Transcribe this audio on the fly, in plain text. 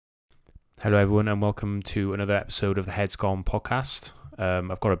Hello, everyone, and welcome to another episode of the Heads Gone podcast.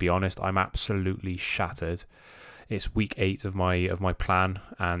 I've got to be honest; I'm absolutely shattered. It's week 8 of my plan,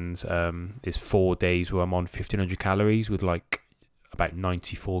 and there's 4 days where I'm on 1,500 calories with like about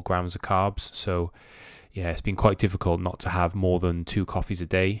 94 grams of carbs. So yeah, it's been quite difficult not to have more than 2 coffees a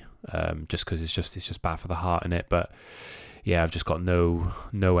day, just because it's just bad for the heart in it. But yeah, I've just got no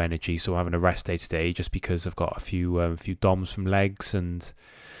energy, so I'm having a rest day today, just because I've got a few DOMs from legs and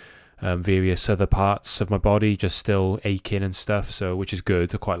various other parts of my body just still aching and stuff. So, which is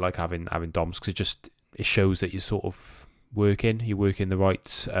good. I quite like having DOMs because it shows that you're sort of you're working the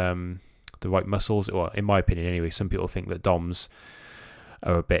right muscles. Well, in my opinion, anyway. Some people think that DOMs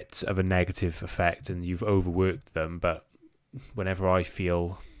are a bit of a negative effect and you've overworked them, but whenever I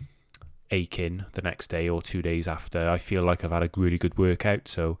feel aching the next day or 2 days after, I feel like I've had a really good workout.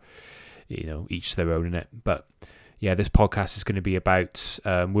 So, each their own in it, but yeah, this podcast is going to be about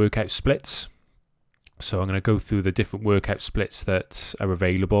workout splits. So I'm going to go through the different workout splits that are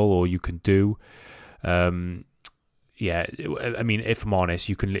available or you can do. Yeah, I mean, if I'm honest,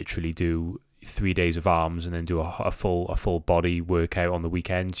 you can literally do 3 days of arms and then do a full body workout on the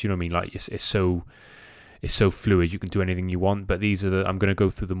weekends. You know what I mean? Like it's so fluid. You can do anything you want. But I'm going to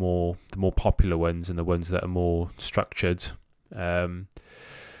go through the more popular ones and the ones that are more structured. But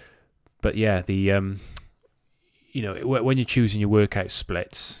yeah, when you're choosing your workout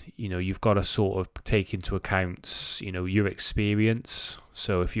splits, you've got to sort of take into account, your experience.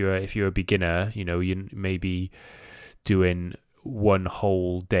 So if you're a beginner, you may be doing one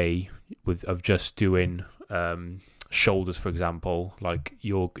whole day of just doing shoulders, for example. Like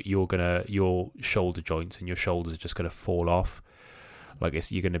your shoulder joints and your shoulders are just going to fall off. Like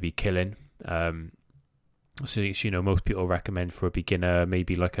you're going to be killing. So most people recommend for a beginner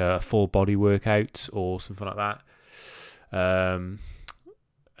maybe like a full body workout or something like that. And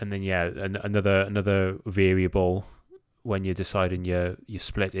then another variable when you're deciding your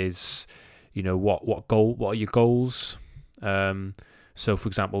split is, what are your goals? So for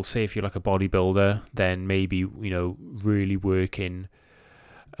example, say if you're like a bodybuilder, then maybe really working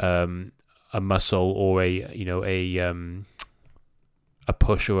a muscle or a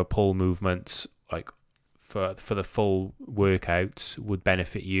push or a pull movement like for the full workout would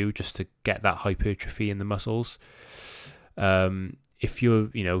benefit you just to get that hypertrophy in the muscles. If you're,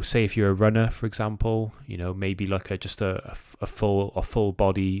 say if you're a runner, for example, maybe like a full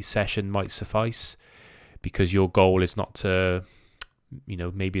body session might suffice, because your goal is not to,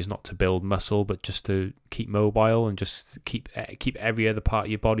 maybe is not to build muscle, but just to keep mobile and just keep every other part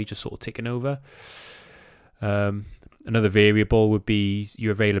of your body just sort of ticking over. Another variable would be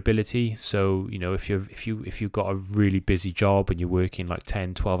your availability. So, if you've got a really busy job and you're working like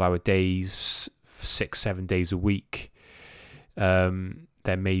 10, 12-hour days, 6-7 days a week, then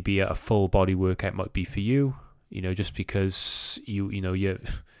maybe a full body workout might be for you, just because you're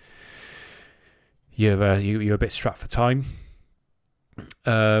a bit strapped for time.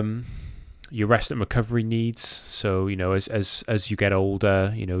 Your rest and recovery needs. So as you get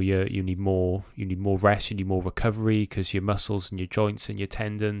older, you need more rest, you need more recovery, because your muscles and your joints and your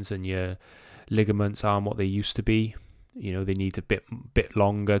tendons and your ligaments aren't what they used to be. They need a bit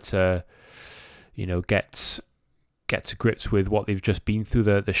longer to get to grips with what they've just been through,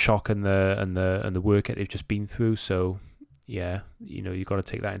 the shock and the work that they've just been through. So yeah, you've got to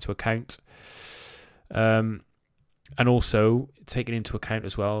take that into account. And also taking into account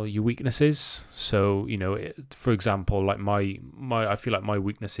as well your weaknesses. So for example, like I feel like my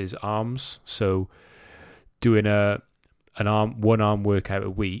weakness is arms. So doing one arm workout a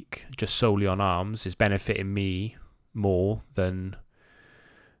week just solely on arms is benefiting me more than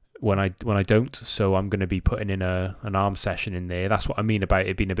when I don't. So I'm going to be putting in an arm session in there. That's what I mean about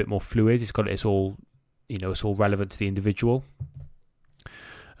it being a bit more fluid. It's all relevant to the individual.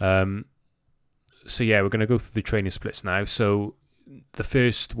 So yeah, we're going to go through the training splits now. So the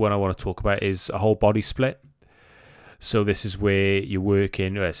first one I want to talk about is a whole body split. So this is where you're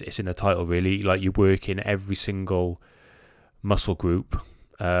working, it's in the title really, like you're working every single muscle group,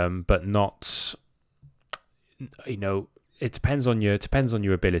 but not, it depends on your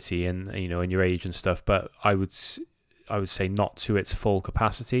ability and and your age and stuff. But I would say not to its full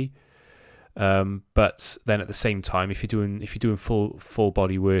capacity. But then at the same time, if you're doing full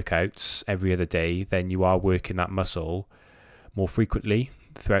body workouts every other day, then you are working that muscle more frequently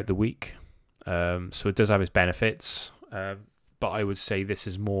throughout the week. So it does have its benefits. But I would say this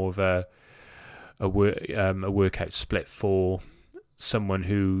is more of a workout split for someone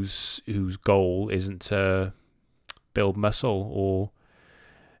whose goal isn't to build muscle or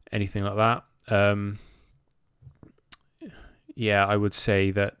anything like that. Yeah, I would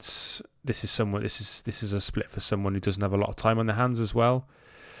say that this is a split for someone who doesn't have a lot of time on their hands as well.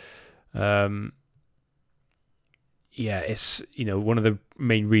 It's one of the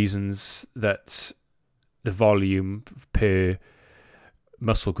main reasons that the volume per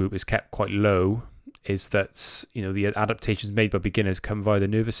muscle group is kept quite low is that the adaptations made by beginners come via the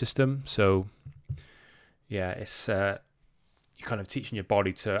nervous system. So it's you're kind of teaching your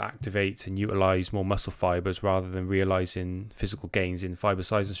body to activate and utilize more muscle fibers rather than realizing physical gains in fiber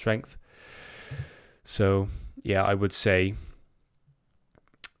size and strength. So I would say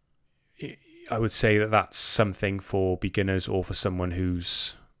that that's something for beginners or for someone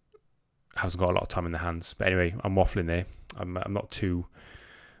who's hasn't got a lot of time in their hands. But anyway, I'm waffling there. I'm not too.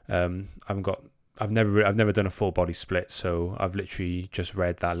 I've never done a full body split, so I've literally just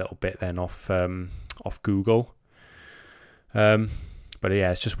read that little bit then off Google. But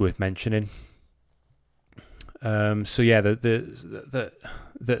it's just worth mentioning. The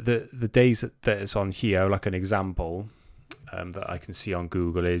days that is on here, like an example, that I can see on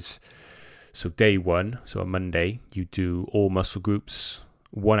Google is, so day 1, so on Monday, you do all muscle groups,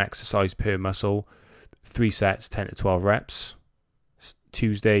 1 exercise per muscle, 3 sets, 10 to 12 reps.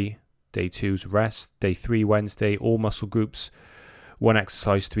 Tuesday, day 2's rest. Day 3, Wednesday, all muscle groups, 1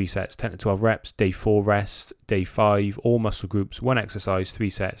 exercise, 3 sets, 10 to 12 reps. Day 4, rest. Day 5, all muscle groups, 1 exercise, 3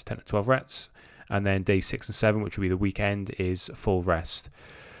 sets, 10 to 12 reps. And then day 6 and 7, which will be the weekend, is full rest.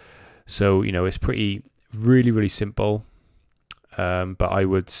 So, it's really, really simple. But I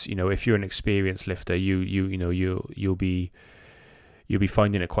would, if you're an experienced lifter, you'll be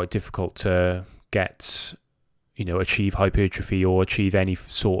finding it quite difficult to get, achieve hypertrophy or achieve any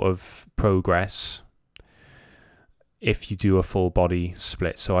sort of progress if you do a full body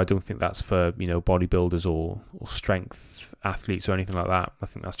split. So I don't think that's for, bodybuilders or strength athletes or anything like that. I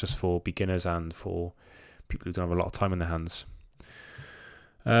think that's just for beginners and for people who don't have a lot of time on their hands.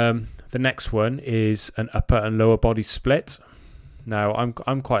 The next one is an upper and lower body split. Now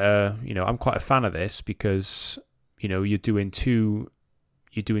I'm quite a fan of this because you're doing two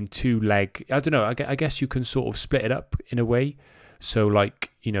leg. I don't know. I guess you can sort of split it up in a way. So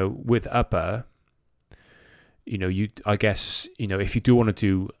with upper, if you do want to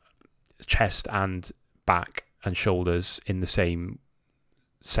do chest and back and shoulders in the same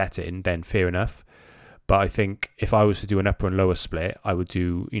setting, then fair enough. But I think if I was to do an upper and lower split, I would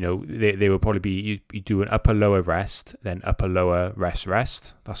do, they would probably be, you do an upper lower rest, then upper lower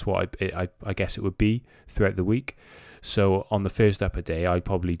rest. That's what I guess it would be throughout the week. So on the first upper day, I'd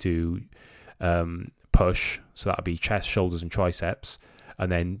probably do push. So that'd be chest, shoulders, and triceps. And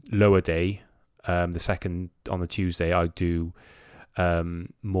then lower day, the second on the Tuesday, I'd do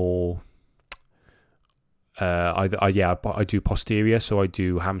more. I do posterior, so I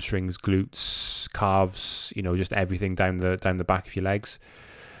do hamstrings, glutes, calves, just everything down the back of your legs,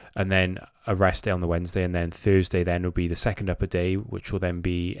 and then a rest day on the Wednesday, and then Thursday then will be the second upper day, which will then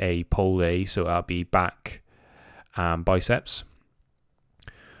be a pull day, so that'll be back and biceps,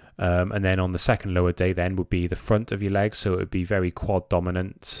 and then on the second lower day then would be the front of your legs, so it would be very quad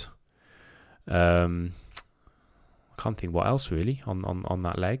dominant. I can't think what else really on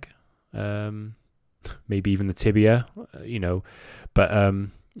that leg. Maybe even the tibia, but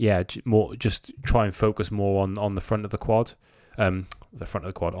more just try and focus more on the front of the quad, on the front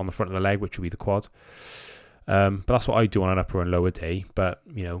of the leg, which will be the quad. But that's what I do on an upper and lower day. But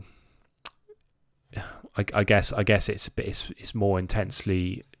I guess it's more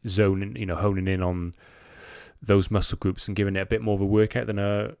intensely honing in on those muscle groups and giving it a bit more of a workout than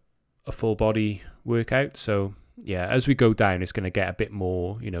a full body workout. So as we go down, it's going to get a bit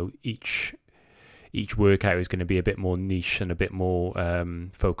more, each workout is going to be a bit more niche and a bit more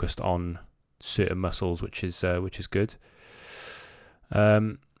focused on certain muscles, which is good.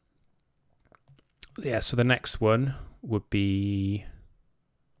 So the next one would be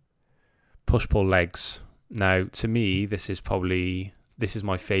push-pull legs. Now, to me, this is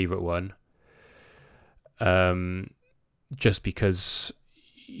my favorite one. Just because,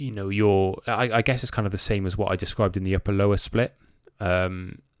 I guess it's kind of the same as what I described in the upper-lower split.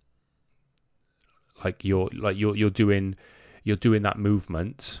 You're doing that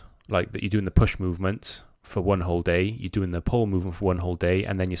movement, like that you're doing the push movement for one whole day, you're doing the pull movement for one whole day,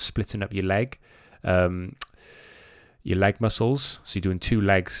 and then you're splitting up your leg muscles. So you're doing 2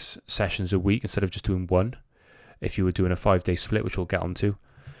 legs sessions a week instead of just doing 1. If you were doing a 5-day split, which we'll get onto.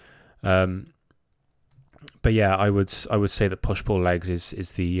 But I would say that push pull legs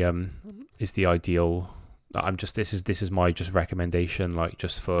is the ideal. This is my just recommendation, like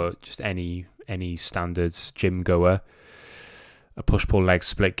just for any standards gym goer. a push-pull leg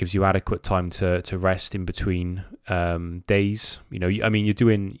split gives you adequate time to rest in between days. You're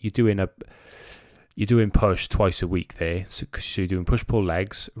doing push twice a week there, so you're doing push-pull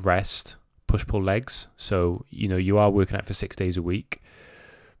legs, rest, push-pull legs. So you are working out for 6 days a week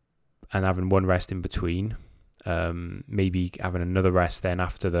and having one rest in between. Maybe having another rest then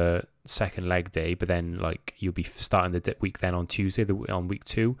after the second leg day, but then you'll be starting the week then on Tuesday, on week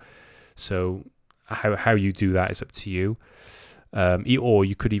 2. So how you do that is up to you. Or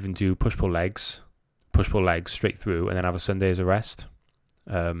you could even do push-pull legs straight through and then have a Sunday as a rest.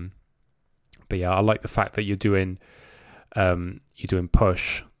 But yeah, I like the fact that you're doing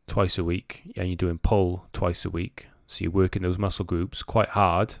push twice a week and you're doing pull twice a week. So you're working those muscle groups quite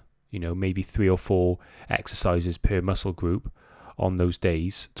hard, maybe 3 or 4 exercises per muscle group on those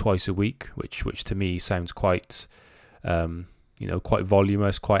days twice a week, which to me sounds quite, quite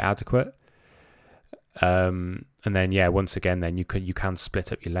voluminous, quite adequate. And then once again, then you can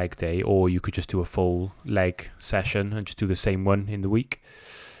split up your leg day, or you could just do a full leg session and just do the same one in the week.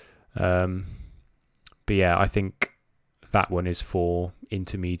 But yeah, I think that one is for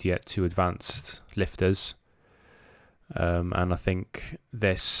intermediate to advanced lifters. And I think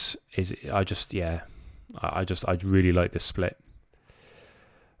this is, I really like this split.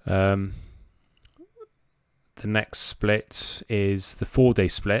 The next split is the 4-day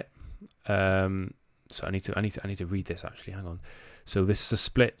split. So I need to read this actually. Hang on. So this is a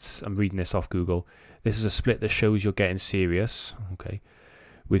split. I'm reading this off Google. This is a split that shows you're getting serious. Okay.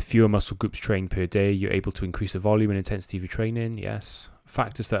 With fewer muscle groups trained per day, you're able to increase the volume and intensity of your training. Yes.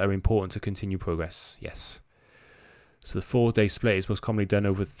 Factors that are important to continue progress. Yes. So the 4-day split is most commonly done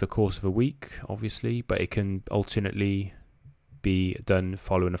over the course of a week, obviously, but it can alternately be done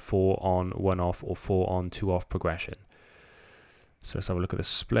following a 4 on, 1 off, or 4 on, 2 off progression. So let's have a look at the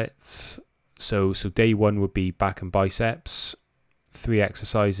splits. So day 1 would be back and biceps, 3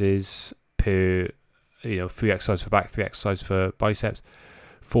 exercises per, 3 exercises for back, 3 exercises for biceps,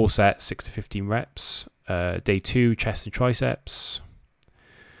 4 sets, 6 to 15 reps. Day 2, chest and triceps.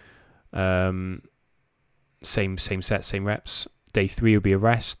 Same set, same reps. Day 3 will be a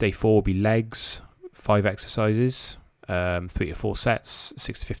rest. Day 4 will be legs, 5 exercises, 3 to 4 sets,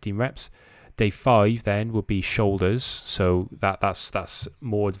 6 to 15 reps. Day 5 then will be shoulders. So that's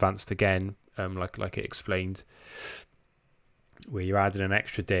more advanced again. Like it explained, where you're adding an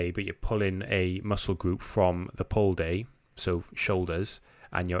extra day, but you're pulling a muscle group from the pull day, so shoulders,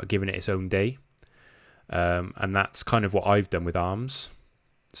 and you're giving it its own day. And that's kind of what I've done with arms.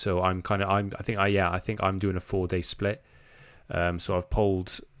 So I think I'm doing a 4-day split. So I've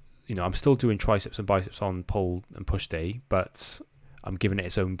pulled, I'm still doing triceps and biceps on pull and push day, but I'm giving it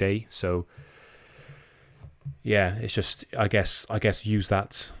its own day. So yeah, it's just, I guess use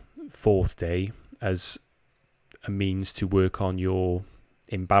that 4th day as a means to work on your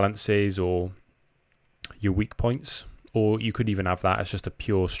imbalances or your weak points, or you could even have that as just a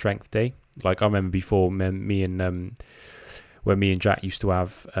pure strength day. Like I remember before, when me and Jack used to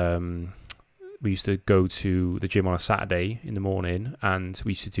have, we used to go to the gym on a Saturday in the morning, and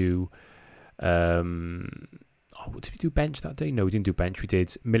we used to do, did we do bench that day? No, we didn't do bench. We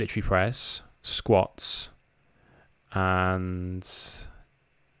did military press, squats, and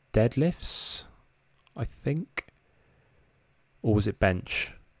deadlifts, I think. Or was it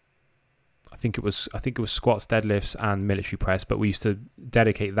bench? I think it was squats, deadlifts, and military press. But we used to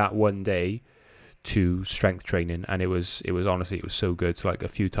dedicate that one day to strength training, and it was honestly, it was so good. So a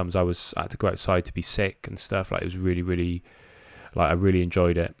few times I had to go outside to be sick and stuff. It was really, really, I really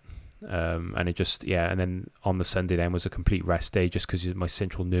enjoyed it. And it just, and then on the Sunday then was a complete rest day, just because my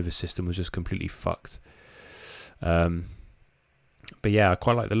central nervous system was just completely fucked. But yeah, I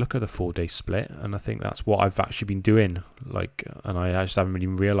quite like the look of the 4-day split, and I think that's what I've actually been doing. And I just haven't really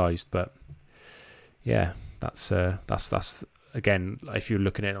realised. But yeah, that's again, if you're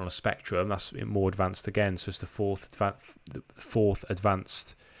looking at it on a spectrum, that's more advanced again. So it's the fourth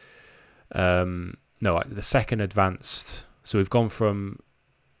advanced. The second advanced. So we've gone from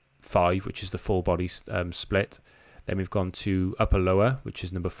 5, which is the full body split. Then we've gone to upper lower, which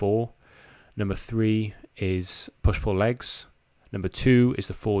is number 4. Number 3 is push pull legs. Number 2 is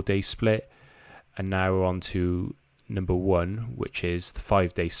the 4-day split. And now we're on to number 1, which is the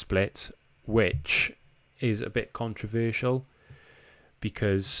 5-day split, which is a bit controversial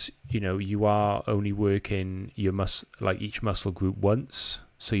because, you are only working your each muscle group once.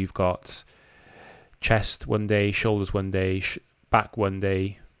 So you've got chest one day, shoulders one day, back one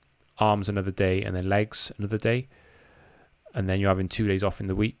day, arms another day, and then legs another day. And then you're having 2 days off in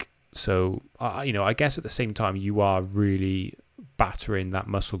the week. So, I guess at the same time, you are really battering that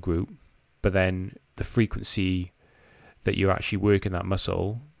muscle group, but then the frequency that you're actually working that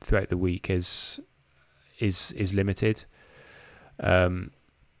muscle throughout the week is limited.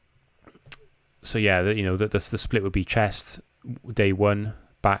 So yeah, the split would be chest day 1,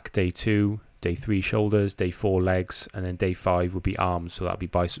 back day 2, day 3 shoulders, day 4 legs, and then day 5 would be arms. So that'd be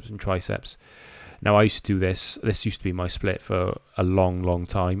biceps and triceps. Now I used to do this. This used to be my split for a long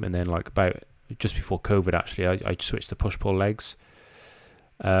time, and then like about just before COVID, actually, I switched to push-pull legs.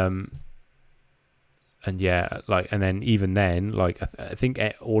 And yeah, like, and then even then, like, I think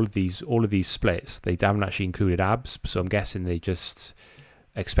all of these splits, they haven't actually included abs. So I'm guessing they just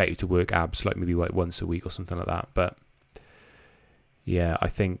expect you to work abs, like maybe like once a week or something like that. But yeah, I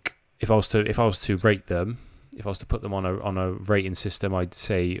think if I was to rate them, if I was to put them on a rating system, I'd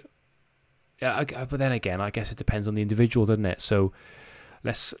say, yeah. But then again, I guess it depends on the individual, doesn't it? So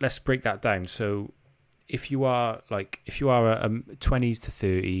let's break that down. So if you are a 20s to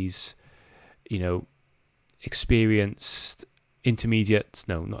 30s, experienced intermediate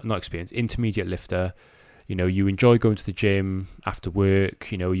lifter, you enjoy going to the gym after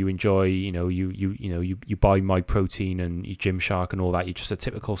work, you enjoy, you buy My Protein and you Gymshark and all that, you're just a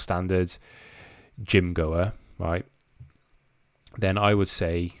typical standard gym goer, right? Then I would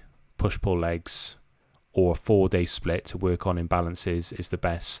say push-pull legs or a 4-day split to work on imbalances is the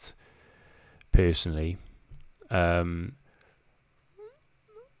best, personally. But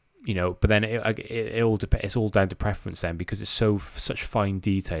then it all depends. It's all down to preference then, because it's such fine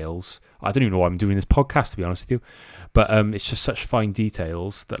details. I don't even know why I'm doing this podcast, to be honest with you, but it's just such fine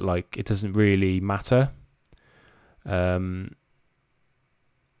details that like it doesn't really matter. So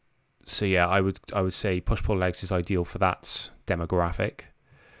yeah, I would say push-pull legs is ideal for that demographic.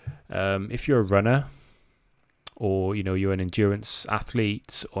 If you're a runner, or you're an endurance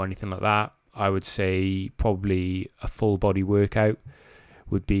athlete or anything like that, I would say probably a full body workout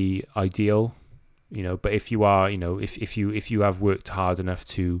would be ideal. But if you are, if you have worked hard enough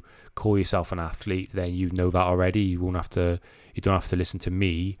to call yourself an athlete, then you know that already. You don't have to listen to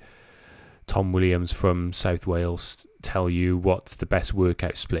me, Tom Williams from South Wales, tell you what the best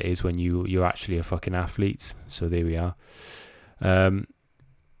workout split is when you're actually a fucking athlete. So there we are.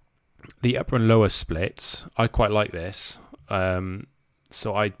 The upper and lower splits, I quite like this.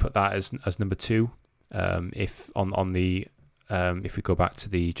 So I'd put that as number 2. If we go back to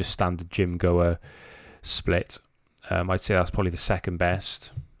the just standard gym goer split, I'd say that's probably the second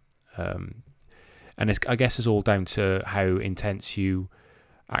best. And I guess it's all down to how intense you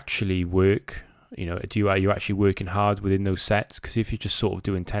actually work. Are you actually working hard within those sets? Because if you're just sort of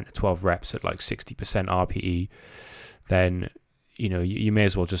doing 10 to 12 reps at like 60% RPE, then you may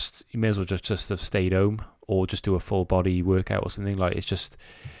as well just have stayed home, or just do a full body workout or something. Like, it's just,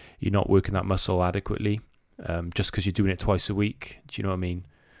 you're not working that muscle adequately, just because you're doing it twice a week. Do you know what I mean?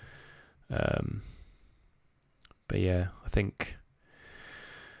 But yeah, I think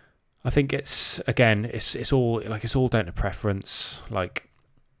it's, again, it's all down to preference. Like,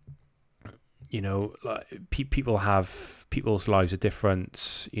 people's lives are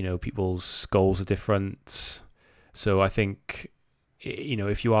different. People's goals are different. So I think,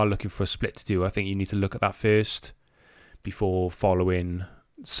 if you are looking for a split to do, I think you need to look at that first before following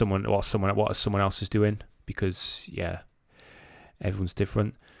what someone else is doing, because yeah, everyone's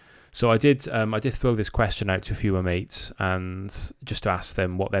different. So I did throw this question out to a few of my mates, and just to ask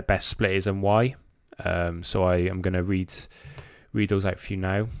them what their best split is and why. So I am going to read those out for you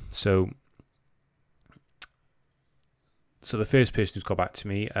now. So the first person who's got back to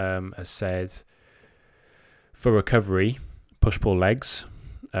me has said, for recovery, push-pull legs.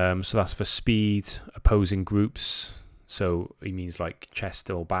 So that's for speed, opposing groups. So he means like chest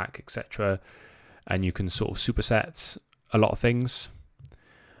or back, etc. And you can sort of superset a lot of things.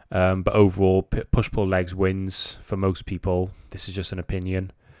 But overall, push-pull legs wins for most people. This is just an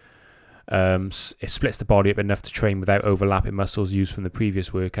opinion. It splits the body up enough to train without overlapping muscles used from the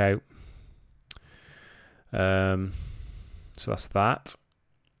previous workout. So that's that.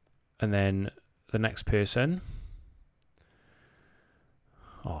 And then the next person.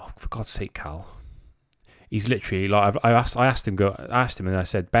 Oh, for God's sake, Cal. He's literally like, I asked him and I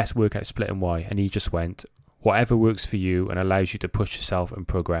said, best workout split and why, and he just went, whatever works for you and allows you to push yourself and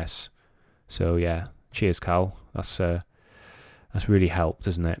progress. So yeah, cheers, Cal. That's really helped,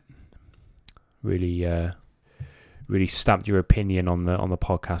 isn't it? Really stamped your opinion on the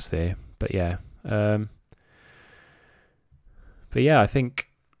podcast there. But yeah, I think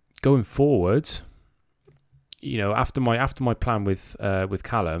going forward, after my plan with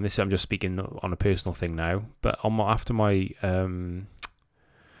Callum, this I'm just speaking on a personal thing now, but after my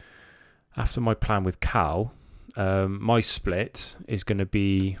plan with Cal, my split is going to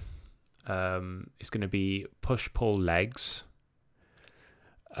be It's going to be push-pull legs.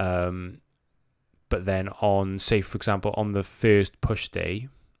 But then on, say for example, on the first push day,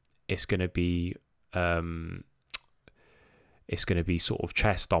 it's going to be sort of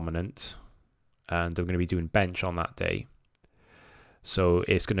chest dominant, and I'm going to be doing bench on that day. So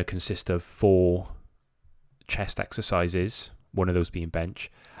it's going to consist of 4 chest exercises, one of those being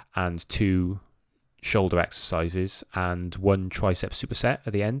bench, and 2 shoulder exercises, and 1 tricep superset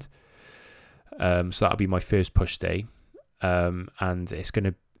at the end. So that'll be my first push day, and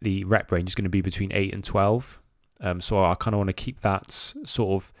the rep range is going to be between 8 and 12. So I kind of want to keep that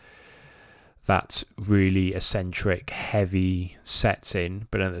sort of that really eccentric, heavy sets in,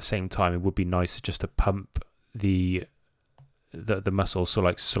 but at the same time, it would be nice just to pump the muscles. So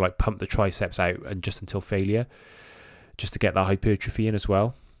like pump the triceps out and just until failure, just to get that hypertrophy in as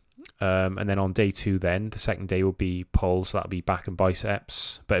well. And then on day 2, then the second day will be pull, so that'll be back and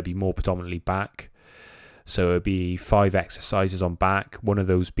biceps, but it'll be more predominantly back. So it'll be 5 exercises on back, one of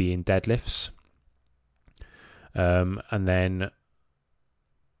those being deadlifts. And then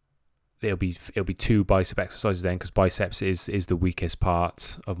it'll be 2 bicep exercises then, because biceps is the weakest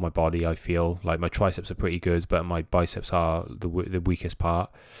part of my body. I feel like my triceps are pretty good, but my biceps are the weakest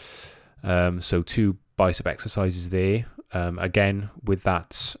part. So 2 bicep exercises there. Again, with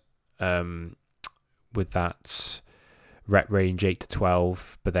that rep range 8 to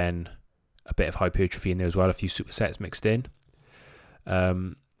 12, but then a bit of hypertrophy in there as well, a few supersets mixed in.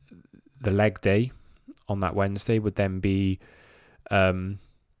 The leg day on that Wednesday would then be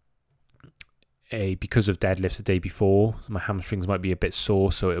because of deadlifts the day before, my hamstrings might be a bit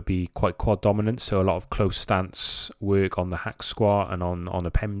sore, so it'll be quite quad dominant. So a lot of close stance work on the hack squat and on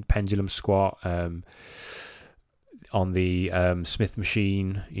a pendulum squat, on the Smith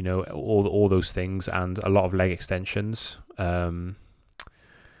machine, all those things, and a lot of leg extensions.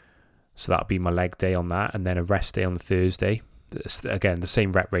 So that'll be my leg day on that, and then a rest day on the Thursday. Again, the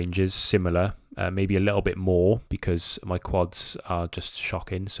same rep ranges, similar, maybe a little bit more because my quads are just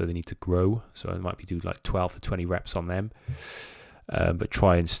shocking, so they need to grow. So I might be doing like 12 to 20 reps on them, but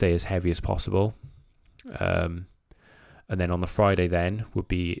try and stay as heavy as possible. And then on the Friday then would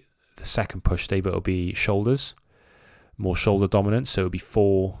be the second push day, but it'll be shoulders, more shoulder dominant. So it'll be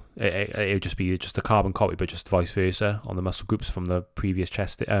 4. It'll just be just a carbon copy, but just vice versa on the muscle groups from the previous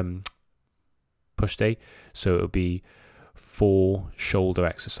chest push day. So it'll be 4 shoulder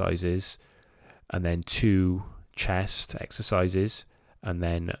exercises, and then 2 chest exercises, and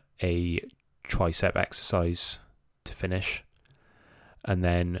then a tricep exercise to finish. And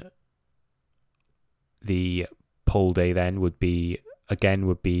then the pull day then would be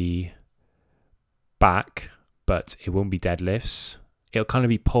back, but it won't be deadlifts. It'll kind of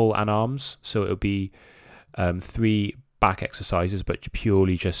be pull and arms, so it'll be 3 back exercises, but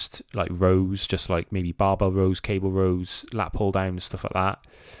purely just like rows, just like maybe barbell rows, cable rows, lat pull downs, stuff like that.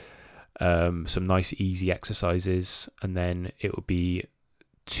 Some nice easy exercises, and then it would be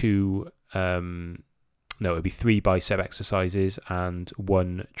 3 bicep exercises and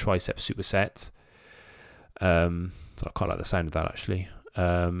 1 tricep superset. So I quite like the sound of that actually.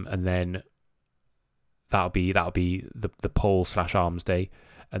 And then that'll be the pull / arms day,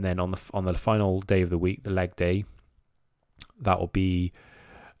 and then on the final day of the week, the leg day, that will be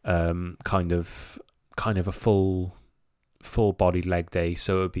kind of a full body leg day.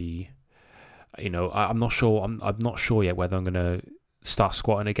 So it'll be, I'm not sure yet whether I'm gonna start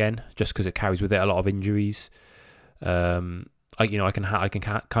squatting again, just because it carries with it a lot of injuries. I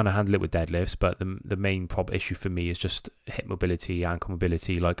can kind of handle it with deadlifts, but the main issue for me is just hip mobility, ankle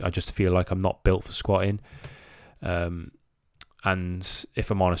mobility. Like I just feel like I'm not built for squatting. And if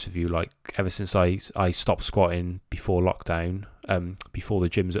I'm honest with you, like ever since I stopped squatting before lockdown, before the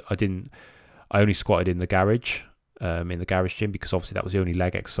gyms, I only squatted in the garage gym, because obviously that was the only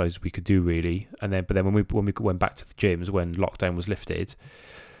leg exercise we could do really. But then when we went back to the gyms when lockdown was lifted,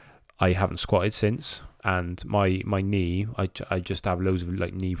 I haven't squatted since. And my knee, I just have loads of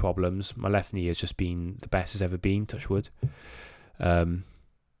like knee problems. My left knee has just been the best it's ever been, touch wood. So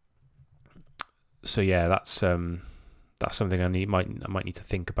yeah, that's something I might need to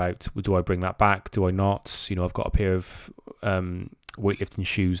think about. Do I bring that back? Do I not? I've got a pair of weightlifting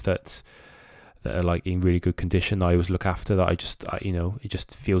shoes that are like in really good condition that I always look after. That it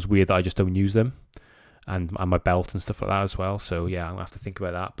just feels weird that I just don't use them, and my belt and stuff like that as well. So yeah, I'm gonna have to think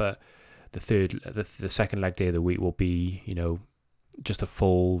about that. But the second leg day of the week will be just a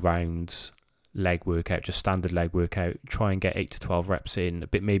full round leg workout, just standard leg workout. Try and get 8 to 12 reps in.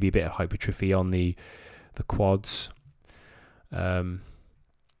 Maybe a bit of hypertrophy on the quads. But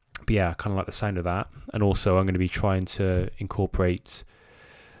yeah, I kind of like the sound of that. And also I'm going to be trying to incorporate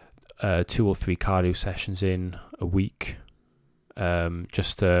 2 or 3 cardio sessions in a week,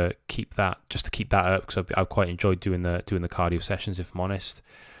 just to keep that up, because I've quite enjoyed doing the cardio sessions, if I'm honest.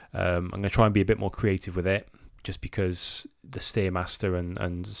 I'm going to try and be a bit more creative with it, just because the Stairmaster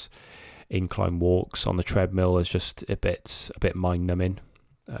and incline walks on the treadmill is just a bit mind numbing.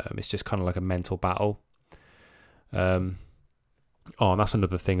 It's just kind of like a mental battle. And that's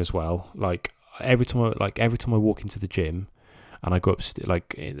another thing as well. Like every time I walk into the gym, and I go upstairs,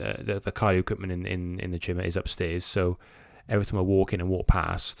 like the cardio equipment in the gym is upstairs. So every time I walk in and walk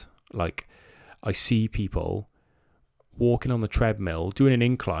past, like I see people walking on the treadmill, doing an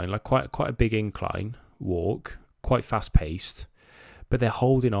incline, like quite a big incline walk, quite fast paced, but they're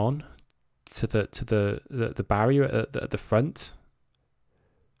holding on to the barrier at the front.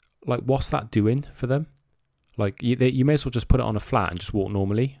 Like, what's that doing for them? Like, you may as well just put it on a flat and just walk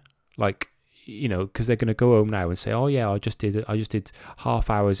normally. Like, you know, because they're going to go home now and say, oh yeah, I just did half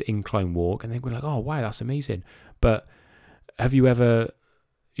hour's incline walk, and they're like, oh wow, that's amazing. But have you ever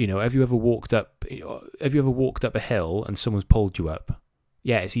walked up a hill and someone's pulled you up?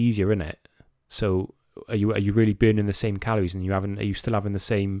 Yeah, it's easier, isn't it? So are you really burning the same calories, and are you still having the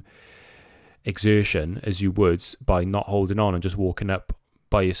same exertion as you would by not holding on and just walking up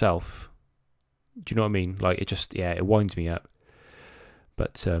by yourself? Do you know what I mean? Like, it winds me up.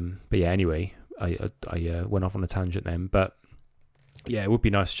 But yeah, anyway, I went off on a tangent then. But yeah, it would be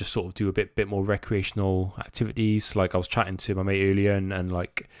nice to just sort of do a bit more recreational activities. Like, I was chatting to my mate earlier, and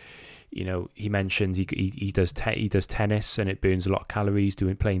like, you know, he mentioned he does tennis, and it burns a lot of calories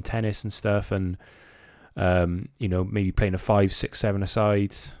playing tennis and stuff. And you know, maybe playing a 5, 6, 7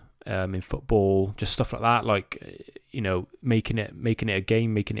 aside in football, just stuff like that. Like, you know, making it a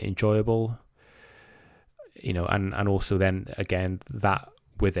game, making it enjoyable. You know, and also then again, that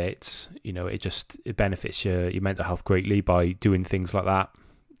with it, you know, it benefits your mental health greatly by doing things like that.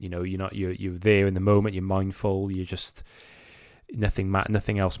 You know, you're there in the moment, you're mindful, you're just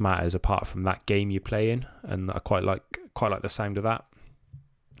nothing else matters apart from that game you're playing. And I quite like the sound of that.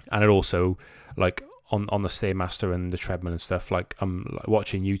 And it also, like, on the Stairmaster and the treadmill and stuff, like, I'm like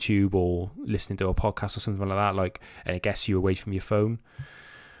watching YouTube or listening to a podcast or something like that, like, and it gets you away from your phone,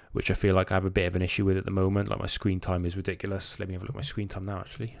 which I feel like I have a bit of an issue with at the moment. Like, my screen time is ridiculous. Let me have a look at my screen time now,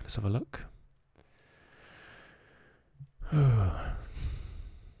 actually. Let's have a look.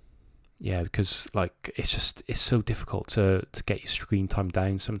 Yeah, because, like, it's so difficult to get your screen time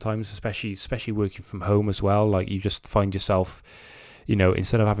down sometimes, especially working from home as well. Like, you just find yourself, you know,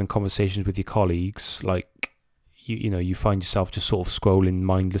 instead of having conversations with your colleagues, like, you find yourself just sort of scrolling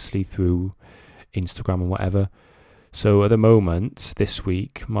mindlessly through Instagram and whatever. So at the moment, this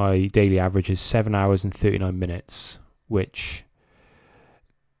week, my daily average is 7 hours and 39 minutes, which,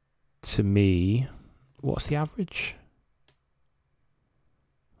 to me, what's the average?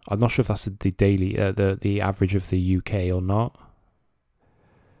 I'm not sure if that's the daily, the average of the UK or not.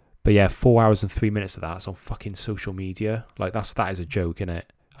 But yeah, 4 hours and 3 minutes of that's on fucking social media. Like, that is a joke, innit?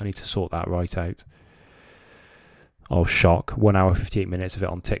 I need to sort that right out. Oh, shock. 1 hour, 58 minutes of it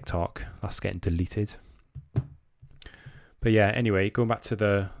on TikTok. That's getting deleted. But yeah, anyway, going back to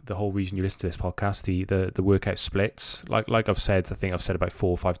the whole reason you listen to this podcast, the workout splits. Like I've said, I think I've said about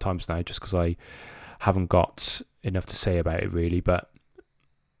 4 or 5 times now, just because I haven't got enough to say about it really. But,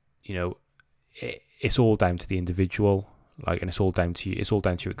 you know, it's all down to the individual. Like, and it's all down to you. It's all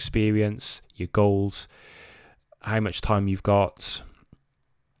down to your experience, your goals, how much time you've got.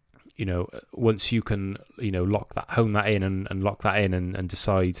 You know, once you can, you know, hone that in and lock that in and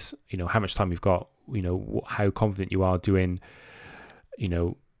decide, you know, how much time you've got, you know, how confident you are doing, you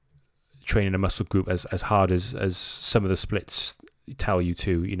know, training a muscle group as hard as some of the splits tell you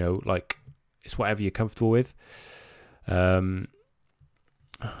to, you know, like, it's whatever you're comfortable with. But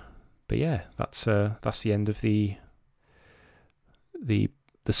yeah, that's the end of the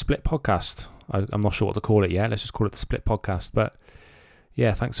split podcast. I'm not sure what to call it yet. Let's just call it the split podcast. But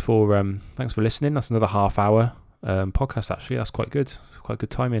yeah, thanks for listening. That's another half hour podcast. Actually, that's quite good. Quite good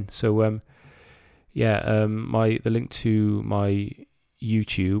timing. So the link to my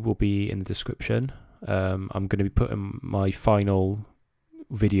YouTube will be in the description. I'm going to be putting my final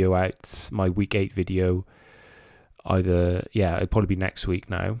video out, my week 8 video. It'll probably be next week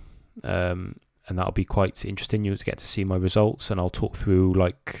now. And that'll be quite interesting. You'll get to see my results, and I'll talk through,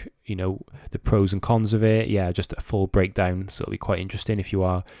 like, you know, the pros and cons of it. Yeah, just a full breakdown. So it'll be quite interesting if you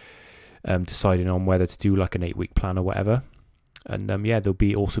are deciding on whether to do like an 8-week plan or whatever. And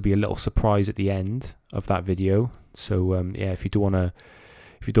there'll also be a little surprise at the end of that video. So if you don't want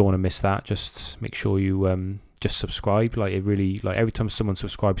to miss that, just make sure you just subscribe. Like, it really, like, every time someone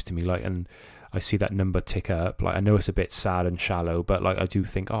subscribes to me, like, and I see that number tick up. Like, I know it's a bit sad and shallow, but like I do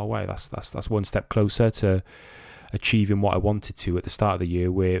think, oh wow, that's one step closer to achieving what I wanted to at the start of the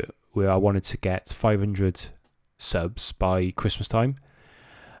year, where I wanted to get 500 subs by Christmas time.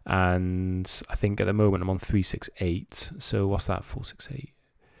 And I think at the moment I'm on 368. So what's that? 468.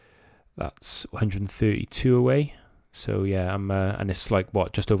 That's 132 away. So yeah, and it's like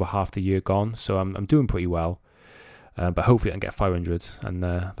just over half the year gone. So I'm doing pretty well. But hopefully I can get 500, and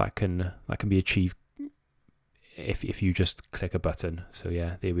that can be achieved if you just click a button. So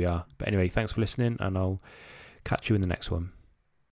yeah, there we are. But anyway, thanks for listening, and I'll catch you in the next one.